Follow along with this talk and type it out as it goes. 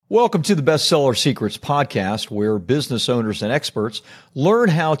Welcome to the Bestseller Secrets podcast, where business owners and experts learn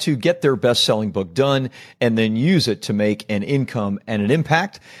how to get their best-selling book done and then use it to make an income and an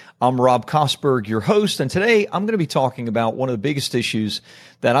impact. I'm Rob Kosberg, your host, and today I'm going to be talking about one of the biggest issues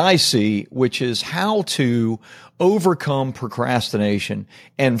that I see, which is how to overcome procrastination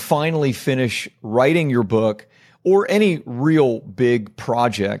and finally finish writing your book or any real big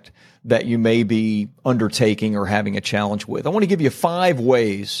project that you may be undertaking or having a challenge with. I want to give you 5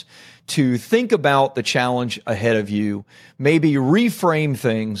 ways to think about the challenge ahead of you, maybe reframe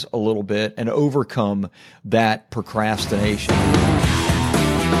things a little bit and overcome that procrastination.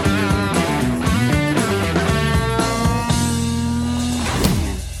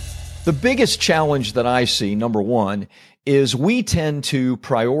 The biggest challenge that I see, number one, is we tend to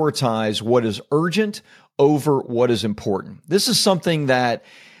prioritize what is urgent over what is important. This is something that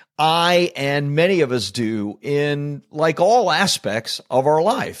I and many of us do in like all aspects of our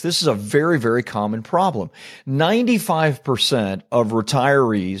life. This is a very, very common problem. 95% of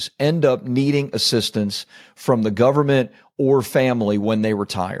retirees end up needing assistance from the government or family when they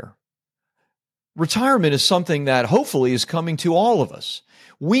retire. Retirement is something that hopefully is coming to all of us.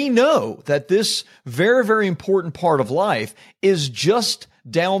 We know that this very, very important part of life is just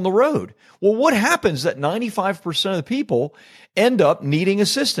down the road. Well, what happens that 95% of the people end up needing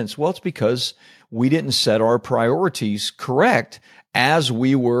assistance? Well, it's because we didn't set our priorities correct as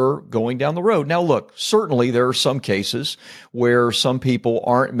we were going down the road. Now, look, certainly there are some cases where some people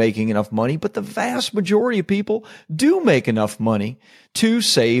aren't making enough money, but the vast majority of people do make enough money to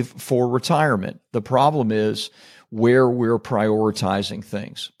save for retirement. The problem is where we're prioritizing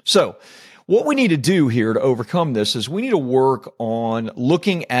things. So what we need to do here to overcome this is we need to work on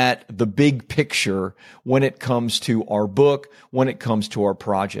looking at the big picture when it comes to our book, when it comes to our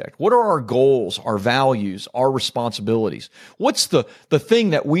project. What are our goals, our values, our responsibilities? What's the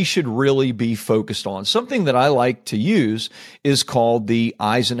thing that we should really be focused on? Something that I like to use is called the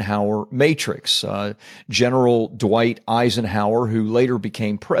Eisenhower Matrix. General Dwight Eisenhower, who later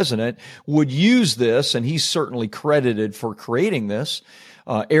became president, would use this, and he's certainly credited for creating this.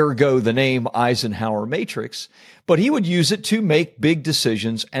 Ergo the name Eisenhower Matrix, but he would use it to make big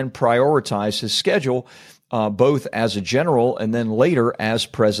decisions and prioritize his schedule, both as a general and then later as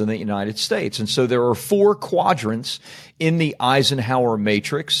president of the United States. And so there are 4 quadrants in the Eisenhower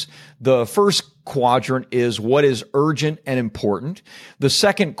Matrix. The first quadrant is what is urgent and important. The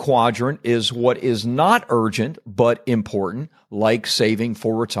second quadrant is what is not urgent but important, like saving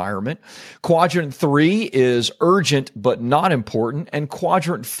for retirement. Quadrant 3 is urgent but not important. And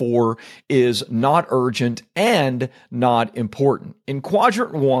quadrant 4 is not urgent and not important. In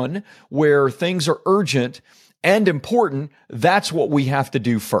quadrant 1, where things are urgent and important, that's what we have to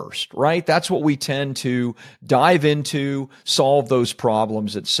do first, right? That's what we tend to dive into, solve those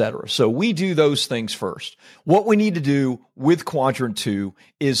problems, etc. So we do those things first. What we need to do with quadrant 2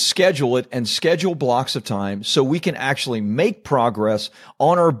 is schedule it and schedule blocks of time so we can actually make progress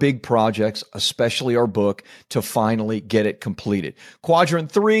on our big projects, especially our book, to finally get it completed.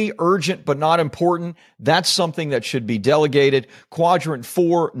 Quadrant 3, urgent but not important. That's something that should be delegated. Quadrant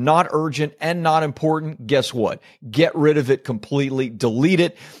 4, not urgent and not important. Guess what? Get rid of it completely. Delete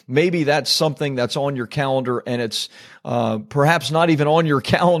it. Maybe that's something that's on your calendar and it's perhaps not even on your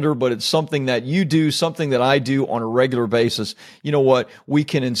calendar, but it's something that you do, something that I do on a regular basis. You know what? We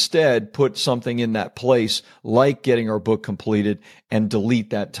can instead put something in that place, like getting our book completed, and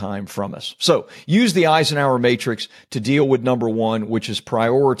delete that time from us. So use the Eisenhower Matrix to deal with number 1, which is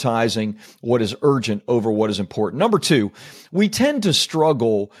prioritizing what is urgent over what is important. Number 2, we tend to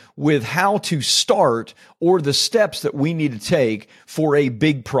struggle with how to start or the steps that we need to take for a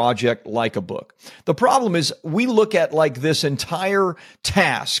big project like a book. The problem is we look at like this entire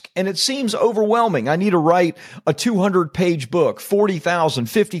task and it seems overwhelming. I need to write a 200-page book, 40,000,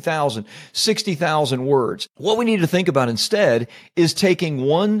 50,000, 60,000 words. What we need to think about instead is taking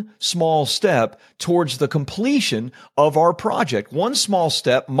one small step towards the completion of our project. One small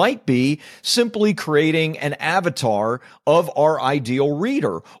step might be simply creating an avatar of our ideal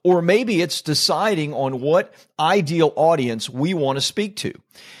reader, or maybe it's deciding on what ideal audience we want to speak to.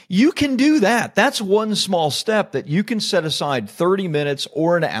 You can do that. That's one small step that you can set aside 30 minutes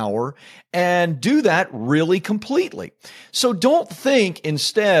or an hour and do that really completely. So don't think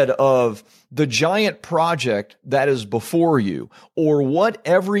instead of the giant project that is before you or what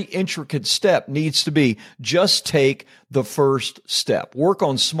every intricate step needs to be. Just take the first step. Work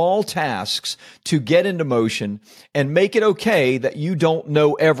on small tasks to get into motion and make it okay that you don't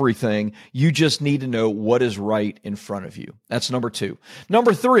know everything. You just need to know what is right in front of you. That's number 2.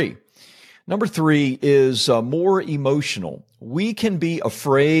 Number 3. Number three is more emotional. We can be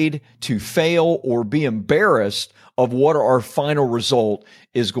afraid to fail or be embarrassed of what our final result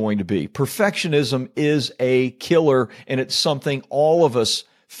is going to be. Perfectionism is a killer, and it's something all of us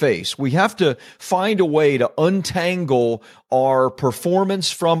face. We have to find a way to untangle our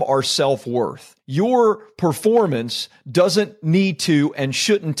performance from our self-worth. Your performance doesn't need to and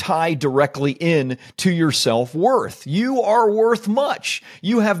shouldn't tie directly in to your self-worth. You are worth much.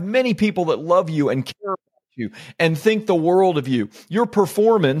 You have many people that love you and care about you and think the world of you. Your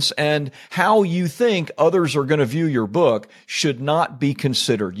performance and how you think others are going to view your book should not be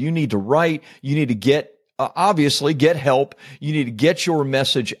considered. You need to write. You need to obviously get help. You need to get your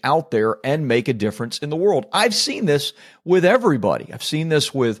message out there and make a difference in the world. I've seen this with everybody. I've seen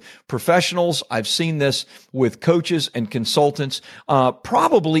this with professionals. I've seen this with coaches and consultants.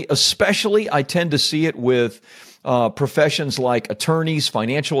 Probably, especially, I tend to see it with professions like attorneys,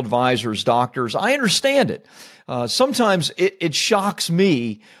 financial advisors, doctors. I understand it. Sometimes it shocks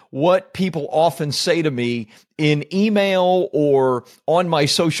me what people often say to me in email or on my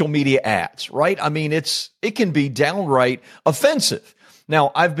social media ads, right? I mean, it can be downright offensive.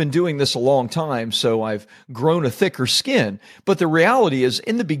 Now, I've been doing this a long time, so I've grown a thicker skin. But the reality is,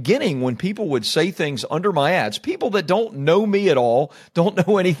 in the beginning, when people would say things under my ads, people that don't know me at all, don't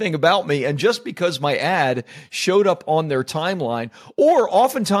know anything about me, and just because my ad showed up on their timeline, or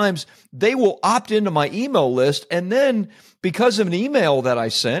oftentimes they will opt into my email list, and then because of an email that I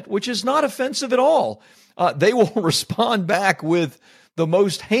sent, which is not offensive at all, they will respond back with the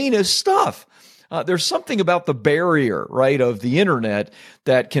most heinous stuff. There's something about the barrier, right, of the internet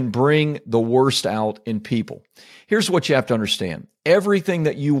that can bring the worst out in people. Here's what you have to understand. Everything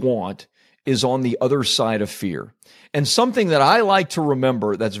that you want is on the other side of fear. And something that I like to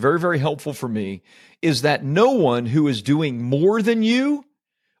remember that's very, very helpful for me is that no one who is doing more than you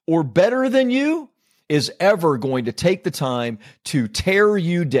or better than you is ever going to take the time to tear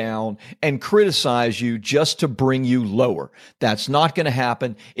you down and criticize you just to bring you lower. That's not going to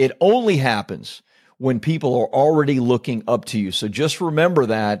happen. It only happens when people are already looking up to you. So just remember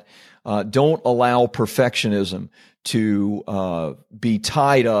that. Don't allow perfectionism to be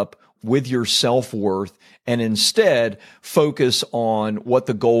tied up with your self-worth, and instead focus on what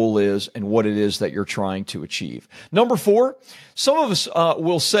the goal is and what it is that you're trying to achieve. Number four, some of us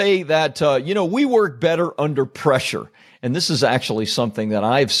will say that, we work better under pressure. And this is actually something that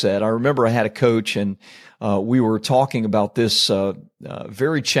I've said. I remember I had a coach and we were talking about this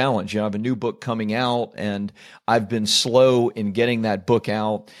very challenge. I have a new book coming out and I've been slow in getting that book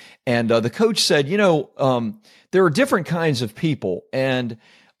out. And the coach said, there are different kinds of people, and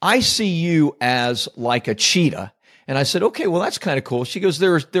I see you as like a cheetah. And I said, okay, well, that's kind of cool. She goes,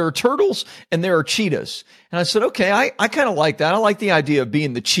 there are turtles and there are cheetahs. And I said, okay, I kind of like that. I like the idea of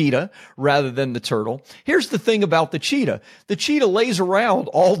being the cheetah rather than the turtle. Here's the thing about the cheetah. The cheetah lays around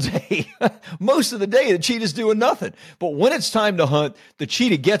all day. Most of the day, the cheetah's doing nothing. But when it's time to hunt, the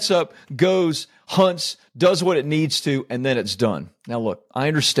cheetah gets up, goes, hunts, does what it needs to, and then it's done. Now, look, I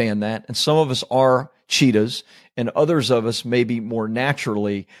understand that. And some of us are cheetahs and others of us maybe more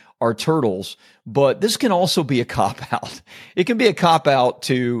naturally are turtles, but this can also be a cop-out. It can be a cop-out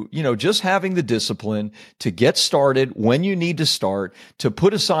to, just having the discipline to get started when you need to start, to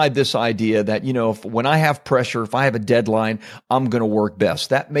put aside this idea that, when I have pressure, if I have a deadline, I'm going to work best.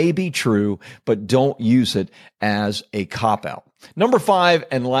 That may be true, but don't use it as a cop-out. Number five,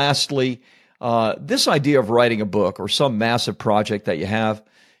 and lastly, this idea of writing a book or some massive project that you have,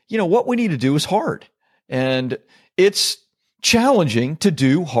 what we need to do is hard. And it's challenging to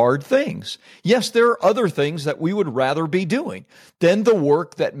do hard things. Yes, there are other things that we would rather be doing than the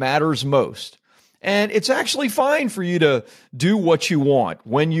work that matters most. And it's actually fine for you to do what you want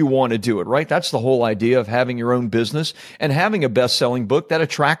when you want to do it, right? That's the whole idea of having your own business and having a best-selling book that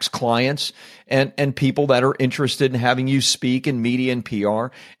attracts clients and people that are interested in having you speak in media and PR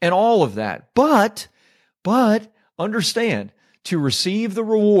and all of that. But understand, to receive the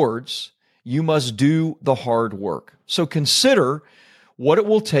rewards, you must do the hard work. So consider what it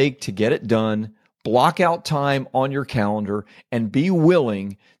will take to get it done, block out time on your calendar, and be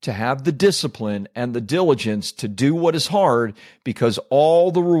willing to have the discipline and the diligence to do what is hard, because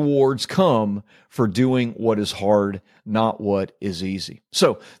all the rewards come for doing what is hard, not what is easy.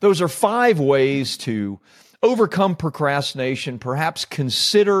 So those are 5 ways to overcome procrastination. Perhaps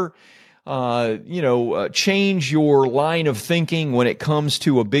consider change your line of thinking when it comes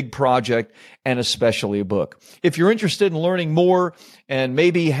to a big project and especially a book. If you're interested in learning more and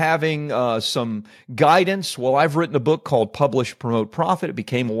maybe having some guidance, well, I've written a book called Publish, Promote, Profit. It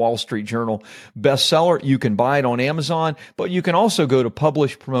became a Wall Street Journal bestseller. You can buy it on Amazon, but you can also go to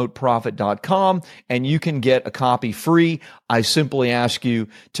publishpromoteprofit.com and you can get a copy free. I simply ask you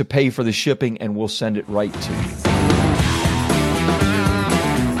to pay for the shipping and we'll send it right to you.